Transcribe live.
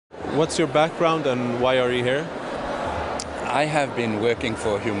What's your background and why are you here? I have been working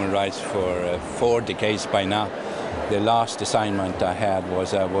for human rights for 4 decades by now. The last assignment I had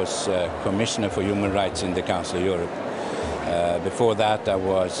was I was Commissioner for Human Rights in the Council of Europe. Before that I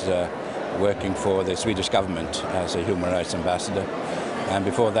was working for the Swedish government as a human rights ambassador. And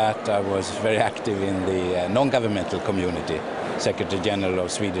before that I was very active in the non-governmental community, Secretary General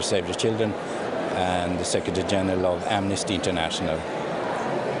of Swedish Save the Children and the Secretary General of Amnesty International.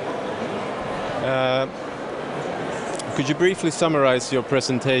 Could you briefly summarize your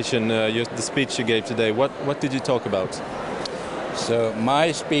presentation, the speech you gave today? What did you talk about? So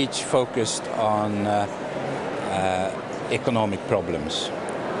my speech focused on economic problems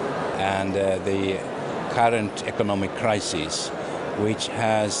and the current economic crisis, which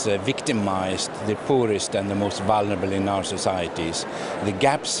has victimized the poorest and the most vulnerable in our societies. The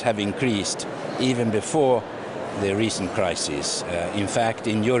gaps have increased even before the recent crisis. In fact,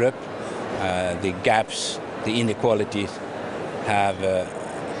 in Europe, the gaps, the inequalities have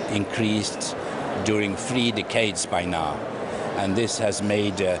increased during 3 decades by now. And this has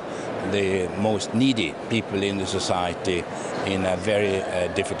made the most needy people in the society in a very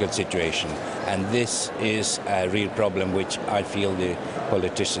difficult situation. And this is a real problem which I feel the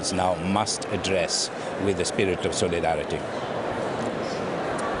politicians now must address with the spirit of solidarity.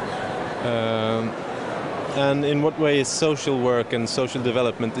 And in what way is social work and social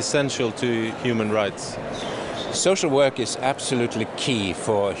development essential to human rights? Social work is absolutely key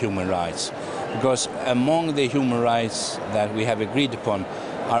for human rights, because among the human rights that we have agreed upon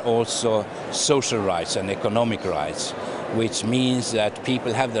are also social rights and economic rights, which means that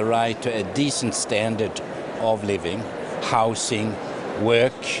people have the right to a decent standard of living, housing,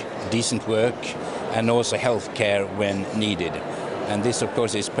 work, decent work, and also health care when needed. And this, of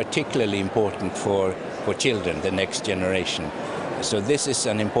course, is particularly important for children, the next generation. So this is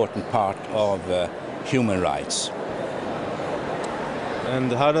an important part of human rights.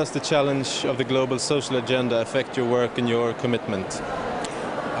 And how does the challenge of the global social agenda affect your work and your commitment?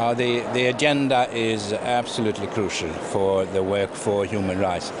 The agenda is absolutely crucial for the work for human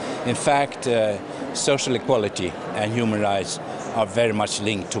rights. In fact, social equality and human rights are very much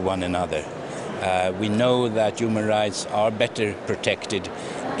linked to one another. We know that human rights are better protected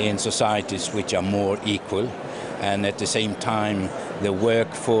in societies which are more equal, and at the same time the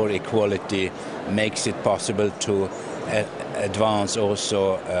work for equality makes it possible to advance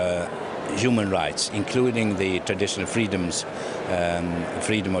also human rights, including the traditional freedoms,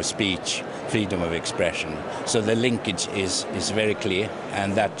 freedom of speech, freedom of expression. So the linkage is very clear,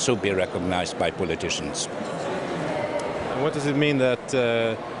 and that should be recognized by politicians. And what does it mean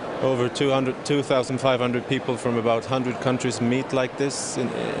that over 2,500 people from about 100 countries meet like this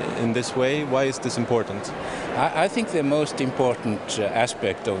in this way? Why is this important? I think the most important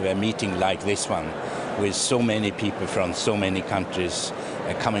aspect of a meeting like this one, with so many people from so many countries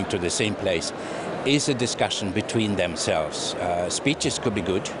coming to the same place, is a discussion between themselves. Speeches could be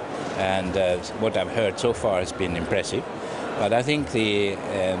good, and what I've heard so far has been impressive. But I think the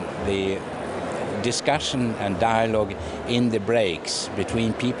discussion and dialogue in the breaks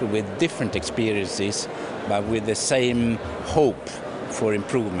between people with different experiences but with the same hope for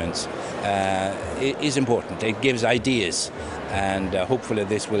improvements is important. It gives ideas, and hopefully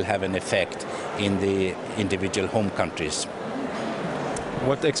this will have an effect in the individual home countries.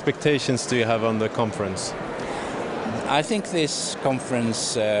 What expectations do you have on the conference? I think this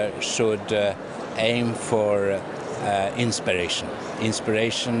conference should aim for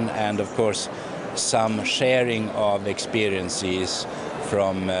inspiration and of course some sharing of experiences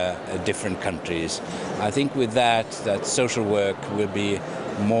from different countries. I think with that social work will be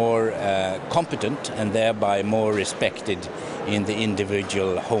more competent and thereby more respected in the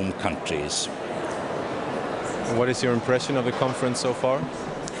individual home countries. What is your impression of the conference so far?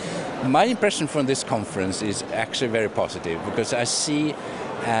 My impression from this conference is actually very positive, because I see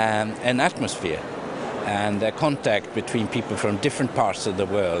an atmosphere and a contact between people from different parts of the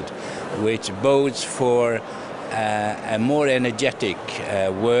world, which bodes for a more energetic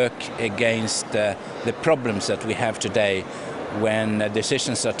work against the problems that we have today, when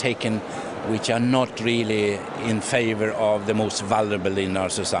decisions are taken which are not really in favor of the most vulnerable in our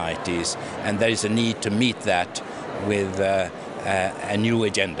societies. And there is a need to meet that with a new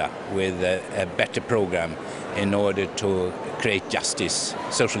agenda, with a better program in order to create justice,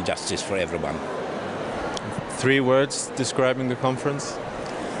 social justice for everyone. 3 words describing the conference?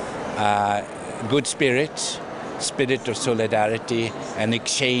 Good spirit, spirit of solidarity, and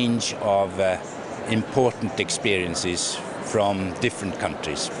exchange of important experiences from different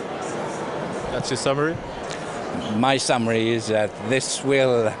countries. That's your summary? My summary is that this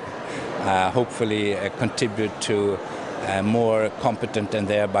will hopefully contribute to more competent and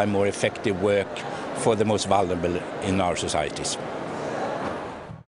thereby more effective work for the most vulnerable in our societies.